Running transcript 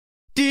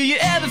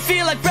ever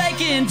feel like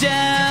breaking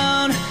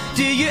down?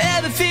 Do you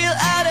ever feel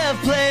out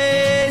of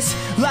place?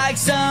 Like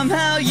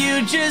somehow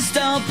you just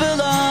don't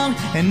belong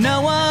and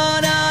no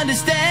one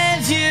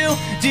understands you?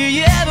 Do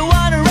you ever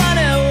wanna run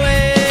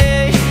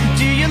away?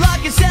 Do you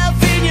lock yourself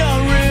in your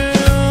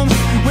room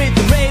with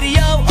the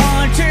radio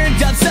on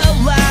turned up so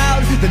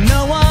loud that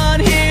no one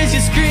hears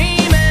you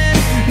screaming?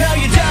 No,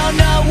 you don't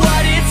know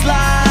what it's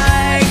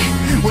like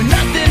when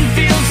nothing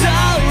feels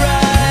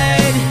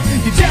alright.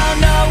 You don't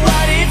know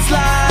what it's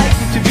like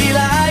to be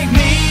like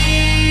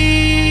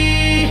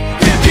me.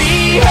 To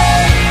be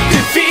hurt, to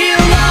feel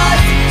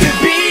lost, to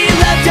be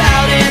left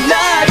out in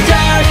the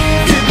dark,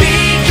 to be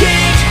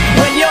kicked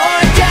when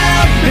you're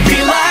down, to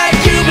feel like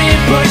you've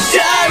been pushed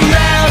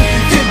around,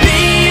 to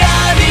be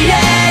on the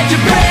edge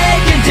of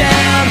breaking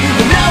down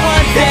when no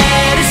one's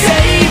there to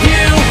save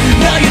you.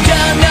 No, you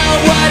don't know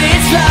what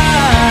it's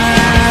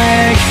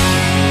like.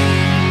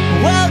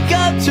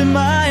 Welcome to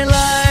my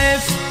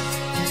life.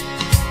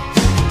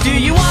 Do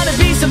you wanna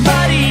be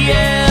somebody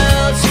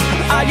else?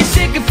 Are you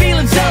sick of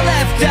feeling so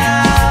left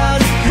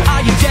out?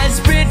 Are you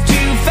desperate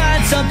to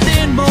find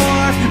something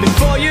more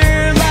before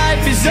your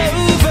life is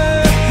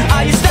over?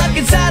 Are you stuck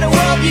inside a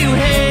world you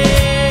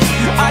hate?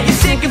 Are you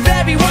sick of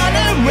everyone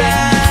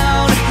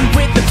around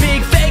with the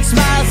big fake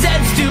smiles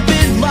and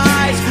stupid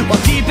lies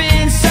while deep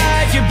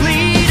inside you're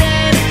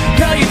bleeding?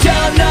 No, you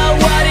don't know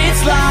what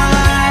it's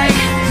like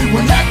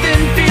when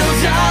nothing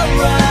feels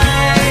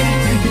alright.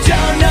 You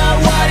don't know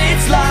what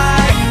it's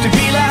like to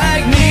be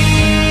like me.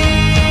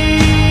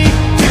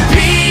 To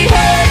be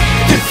hurt,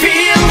 to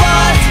feel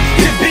lost,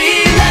 to be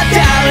left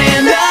out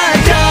in the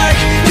dark,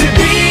 to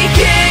be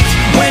kicked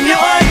when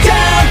you're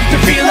down, to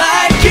feel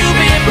like you've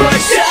been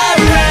pushed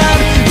around,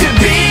 to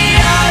be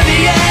on the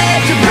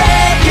edge of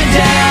breaking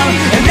down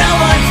and no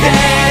one's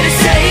there to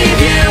save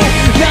you.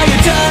 No, you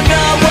don't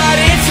know what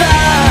it's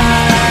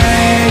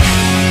like.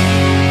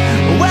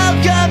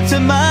 Welcome to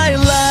my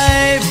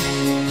life.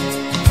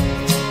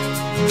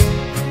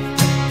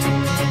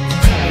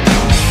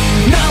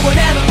 No one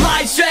ever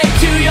lied straight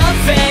to your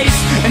face,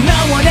 and no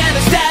one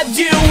ever stabbed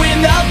you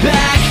in the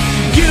back.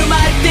 You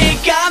might think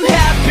I'm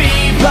happy,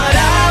 but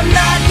I'm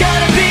not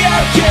gonna be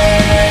okay.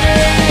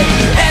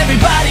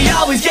 Everybody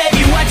always gave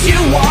you what you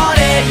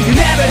wanted. You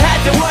never had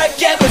to work,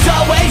 it was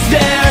always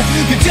there.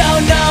 You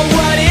don't know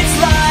what it's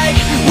like,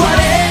 what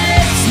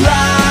it's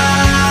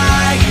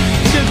like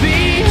to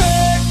be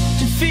hurt,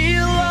 to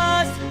feel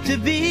lost, to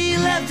be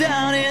left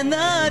down in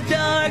the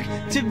dark,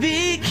 to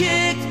be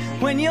kicked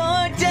when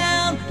you're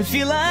down, to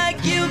feel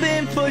like you've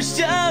been pushed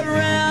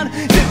around,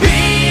 to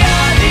be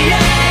on the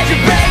edge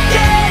of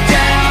breaking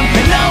down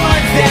and no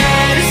one's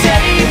there to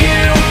save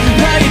you.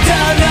 No, you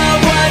don't know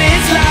what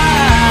it's like.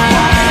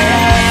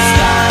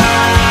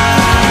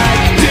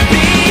 To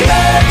be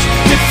hurt,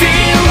 to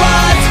feel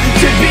lost,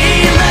 to be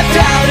left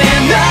out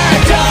in the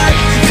dark,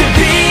 to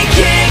be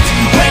kicked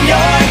when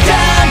you're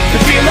down, to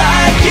feel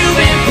like you've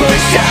been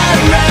pushed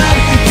around,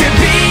 to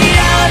be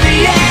on the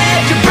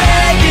edge of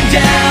breaking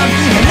down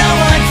and no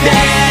one's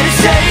there to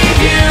save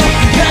you.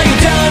 No, you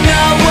don't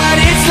know what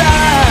it's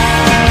like.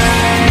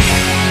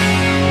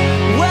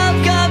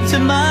 Welcome to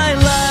my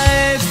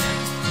life.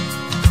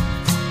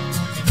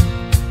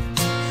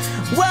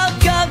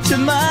 Welcome to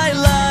my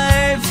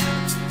life.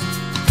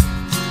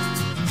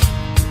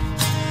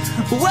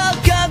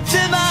 Welcome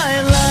to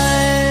my life.